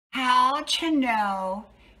How to know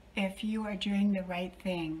if you are doing the right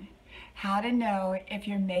thing. How to know if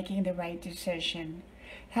you're making the right decision.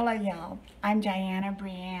 Hello, y'all. I'm Dianna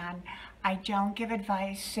Brianne. I don't give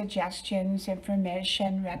advice, suggestions,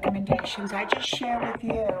 information, recommendations. I just share with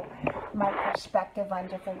you my perspective on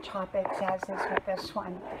different topics, as is with this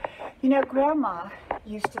one. You know, Grandma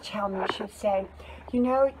used to tell me, she'd say, you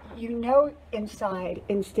know inside,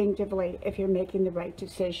 instinctively, if you're making the right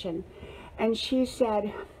decision. And she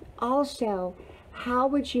said, also, how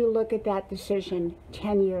would you look at that decision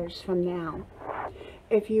 10 years from now?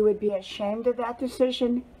 If you would be ashamed of that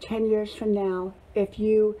decision 10 years from now, if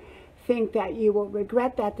you think that you will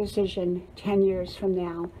regret that decision 10 years from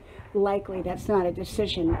now, likely that's not a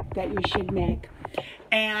decision that you should make.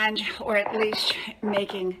 Or at least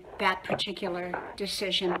making that particular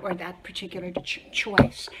decision or that particular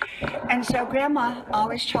choice. And so Grandma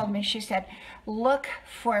always told me, she said, look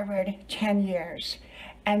forward 10 years.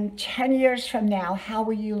 And 10 years from now, how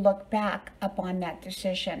will you look back upon that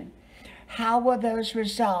decision? How will those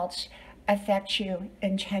results affect you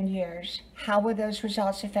in 10 years? How will those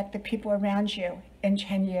results affect the people around you in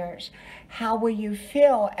 10 years? How will you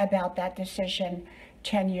feel about that decision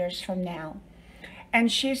 10 years from now?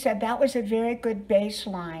 And she said that was a very good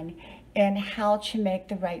baseline in how to make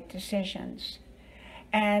the right decisions.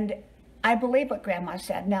 And I believe what Grandma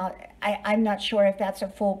said. Now, I'm not sure if that's a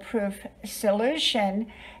foolproof solution,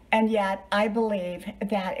 and yet I believe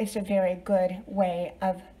that it's a very good way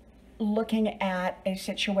of looking at a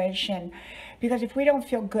situation. Because if we don't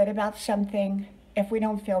feel good about something, if we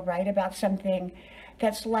don't feel right about something,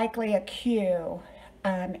 that's likely a cue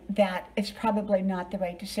that it's probably not the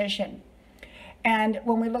right decision. And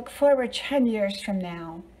when we look forward 10 years from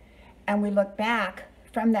now, and we look back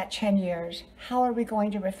from that 10 years, how are we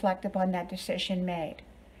going to reflect upon that decision made?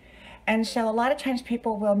 And so a lot of times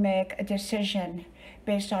people will make a decision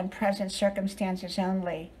based on present circumstances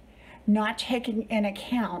only, not taking in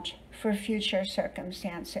account for future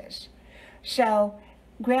circumstances. So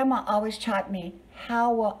Grandma always taught me,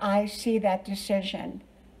 how will I see that decision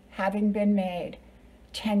having been made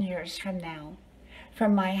 10 years from now?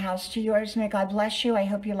 From my house to yours, may God bless you. I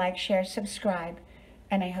hope you like, share, subscribe,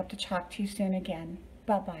 and I hope to talk to you soon again.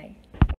 Bye-bye.